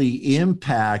directly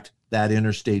impact that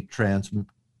interstate transportation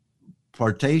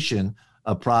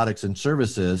of products and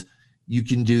services, you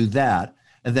can do that.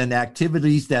 And then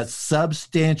activities that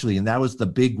substantially, and that was the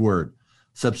big word,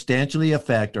 substantially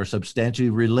affect or substantially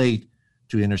relate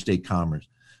to interstate commerce.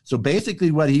 So basically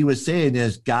what he was saying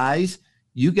is, guys,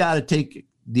 you got to take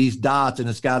these dots and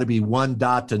it's got to be one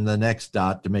dot to the next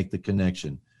dot to make the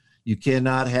connection. You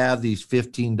cannot have these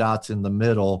 15 dots in the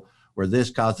middle where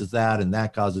this causes that and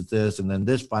that causes this, and then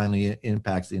this finally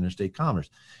impacts the interstate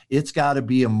commerce. It's got to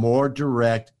be a more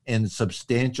direct and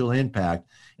substantial impact.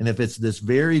 And if it's this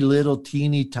very little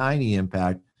teeny tiny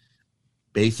impact,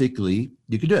 basically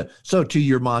you can do it. So to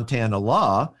your Montana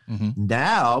law,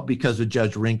 now, because of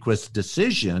Judge Rehnquist's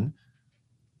decision,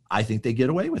 I think they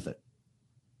get away with it.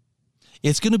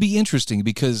 It's going to be interesting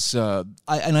because,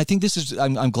 I think this is,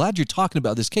 I'm glad you're talking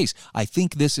about this case. I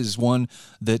think this is one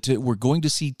that we're going to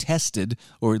see tested,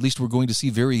 or at least we're going to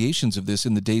see variations of this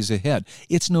in the days ahead.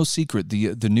 It's no secret.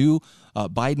 The new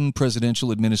Biden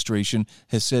presidential administration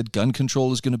has said gun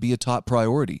control is going to be a top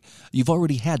priority. You've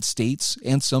already had states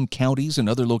and some counties and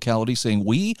other localities saying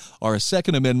we are a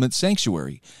Second Amendment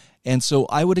sanctuary. And so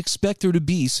I would expect there to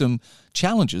be some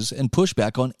challenges and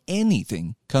pushback on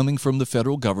anything coming from the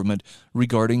federal government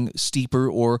regarding steeper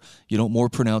or, more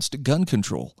pronounced gun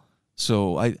control.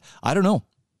 So I don't know.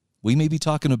 We may be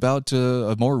talking about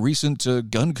a more recent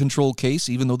gun control case,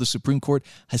 even though the Supreme Court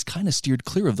has kind of steered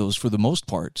clear of those for the most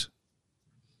part.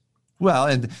 Well,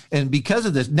 and because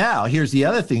of this, now here's the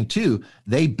other thing too.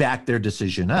 They backed their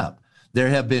decision up. There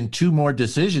have been 2 more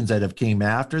decisions that have came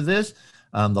after this.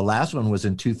 The last one was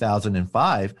in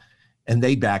 2005, and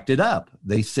they backed it up.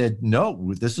 They said,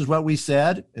 no, this is what we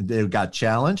said. And they got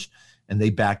challenged, and they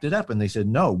backed it up. And they said,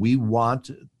 no, we want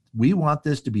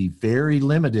this to be very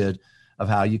limited of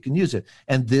how you can use it.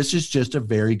 And this is just a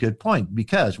very good point,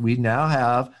 because we now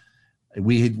have,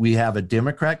 we have a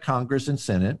Democrat Congress and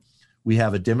Senate. We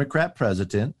have a Democrat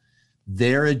president.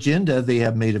 Their agenda, they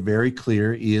have made it very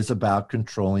clear, is about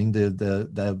controlling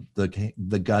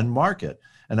the gun market.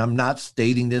 And I'm not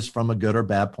stating this from a good or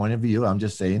bad point of view. I'm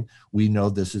just saying we know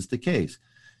this is the case.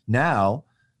 Now,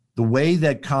 the way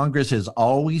that Congress has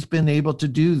always been able to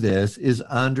do this is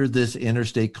under this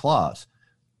interstate clause.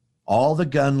 All the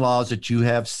gun laws that you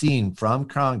have seen from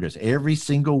Congress, every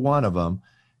single one of them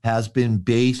has been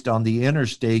based on the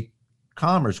interstate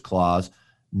commerce clause,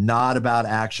 not about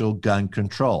actual gun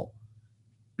control,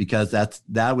 because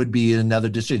that would be another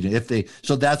decision.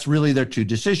 So that's really their 2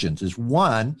 decisions. Is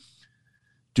one,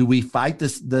 do we fight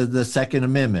the Second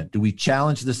Amendment? Do we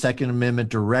challenge the Second Amendment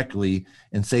directly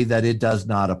and say that it does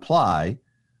not apply,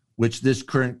 which this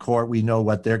current court, we know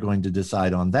what they're going to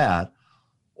decide on that?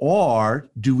 Or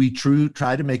do we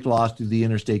try to make laws through the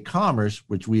interstate commerce,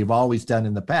 which we have always done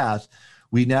in the past?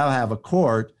 We now have a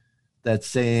court that's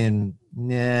saying,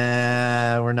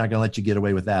 nah, we're not going to let you get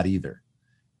away with that either.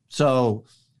 So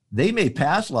they may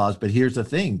pass laws, but here's the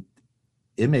thing.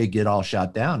 It may get all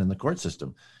shot down in the court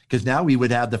system, because now we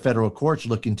would have the federal courts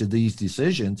looking to these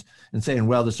decisions and saying,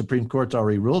 well, the Supreme Court's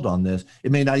already ruled on this.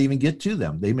 It may not even get to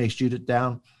them. They may shoot it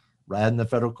down right in the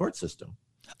federal court system.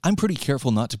 I'm pretty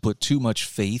careful not to put too much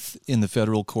faith in the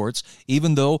federal courts,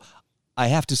 even though I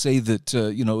have to say that,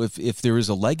 if there is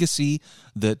a legacy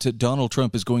that Donald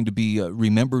Trump is going to be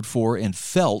remembered for and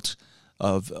felt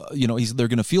of, they're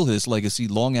going to feel his legacy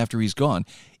long after he's gone.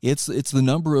 It's the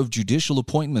number of judicial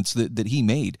appointments that he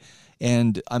made.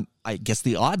 And I guess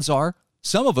the odds are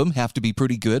some of them have to be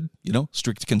pretty good,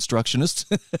 strict constructionists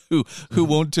who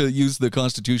won't use the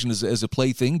Constitution as a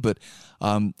plaything. But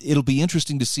it'll be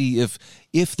interesting to see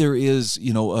if there is,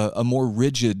 a more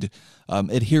rigid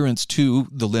adherence to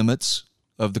the limits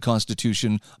of the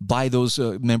Constitution by those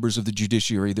members of the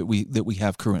judiciary that we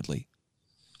have currently.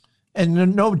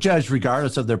 And no judge,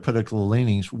 regardless of their political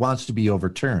leanings, wants to be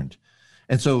overturned.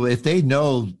 And so if they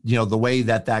know, the way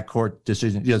that court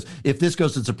decision is, if this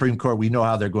goes to the Supreme Court, we know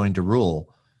how they're going to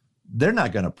rule. They're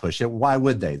not going to push it. Why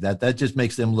would they? That just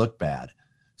makes them look bad.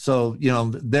 So,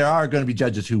 there are going to be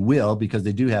judges who will, because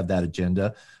they do have that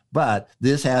agenda. But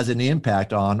this has an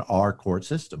impact on our court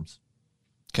systems.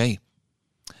 Okay.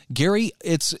 Gary,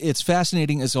 it's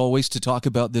fascinating, as always, to talk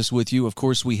about this with you. Of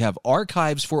course, we have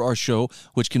archives for our show,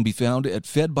 which can be found at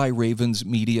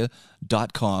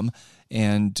fedbyravensmedia.com.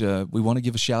 And we want to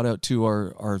give a shout out to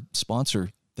our sponsor.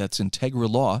 That's Integra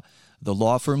Law, the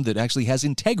law firm that actually has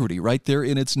integrity right there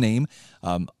in its name.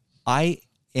 INTEGRA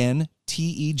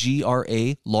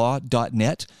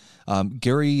law.net.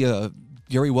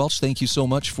 Gary Welch, thank you so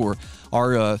much for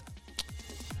our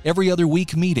every other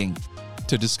week meeting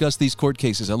to discuss these court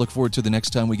cases. I look forward to the next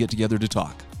time we get together to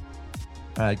talk.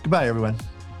 All right. Goodbye, everyone.